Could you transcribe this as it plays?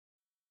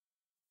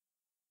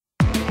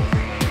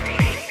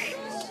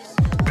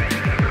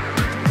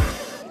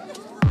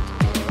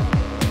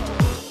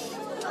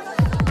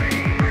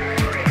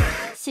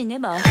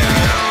cinema.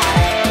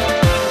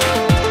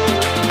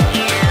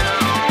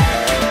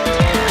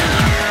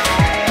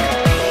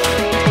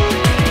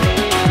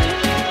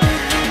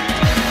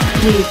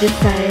 We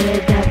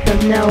decided that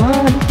from now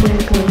on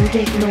we're going to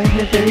ignore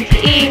her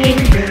repeating,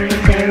 we're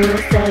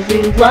embarrass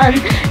everyone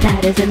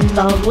that is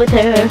involved with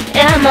her.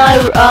 Am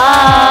I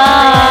right?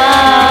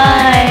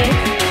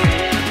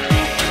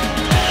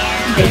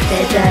 They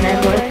said that I'm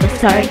worthless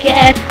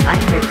target. I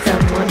heard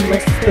someone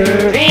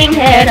whispering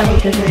it. Oh,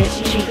 doesn't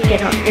she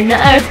get on your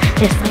nerves?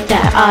 Just like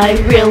that I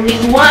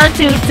really want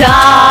to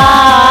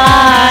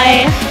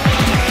die.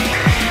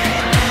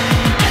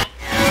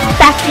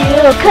 Back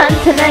to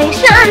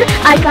contamination.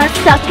 I got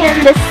stuck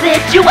in this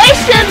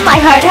situation. My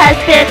heart has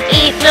been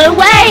eaten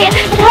away. It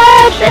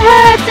hurts, it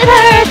hurts, it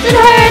hurts, it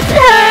hurts,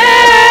 it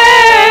hurts.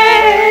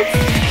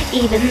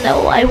 Even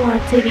though I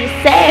want to be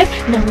safe,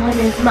 no one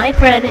is my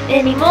friend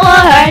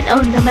anymore.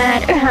 No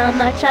matter how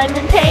much I'm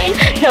in pain,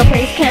 no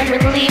place can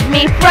relieve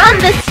me from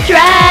the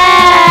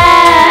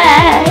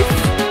stress.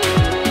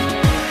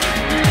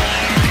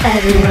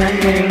 Everyone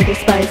will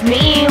despise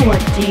me.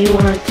 What do you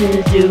want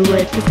to do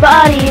with this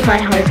body? My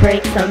heart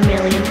breaks a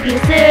million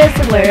pieces.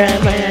 Where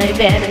am I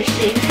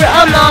vanishing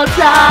from all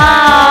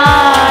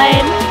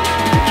time?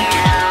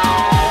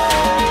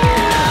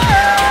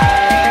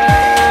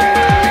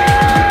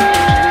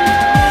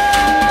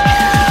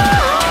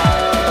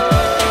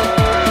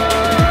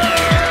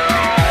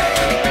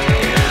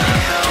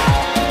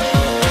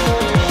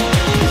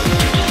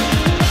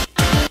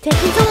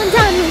 Taking someone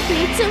down with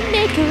me to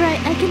make it right.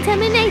 I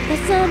contaminate by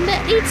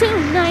somebody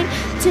tonight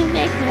to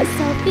make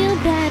myself feel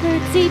better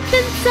deep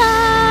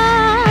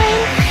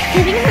inside.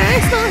 Giving her a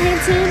small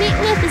hand to meet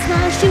with a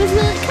smile. She was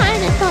really kind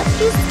and thought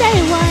she'd stay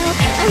a while.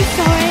 I'm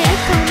sorry, I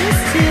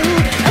promised to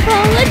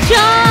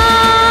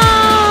apologize.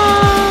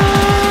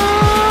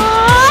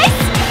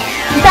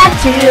 Back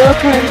to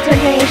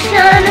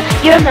contamination.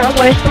 You're not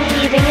worth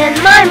believing in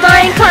my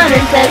mind.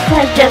 Common sense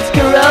has just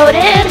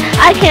corroded.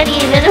 I can't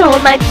even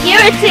hold my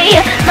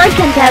purity. My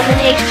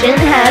contamination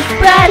has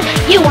spread.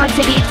 You want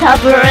to be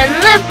tougher and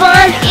live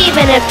on,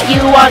 even if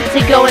you want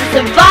to go and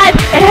survive.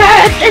 It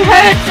hurts, it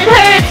hurts, it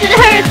hurts, it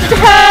hurts, it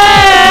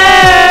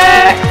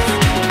hurts.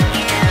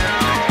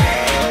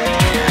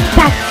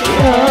 Back to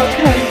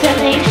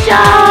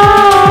contamination.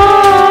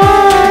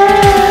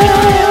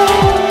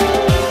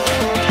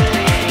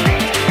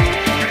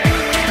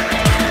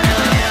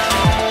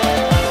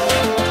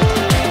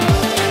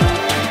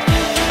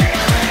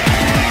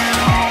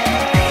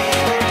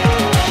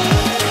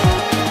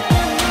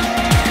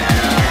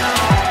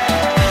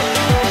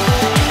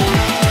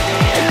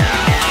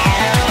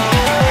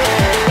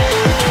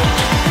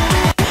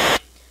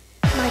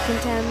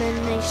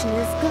 Contamination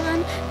is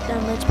gone,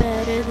 done much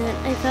better than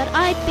I thought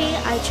I'd be.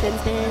 I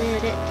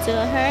transmitted it to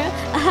her.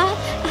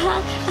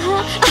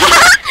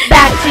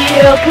 Back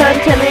to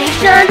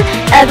contamination.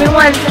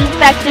 Everyone's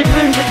infected,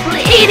 wounds are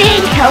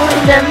bleeding,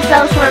 killing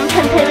themselves from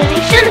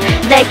contamination.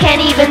 They can't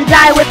even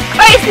die with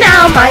grace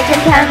now. My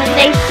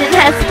contamination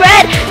has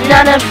spread.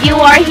 None of you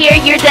are here,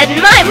 you're dead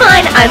in my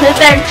mind. I'm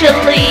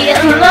eventually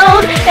alone.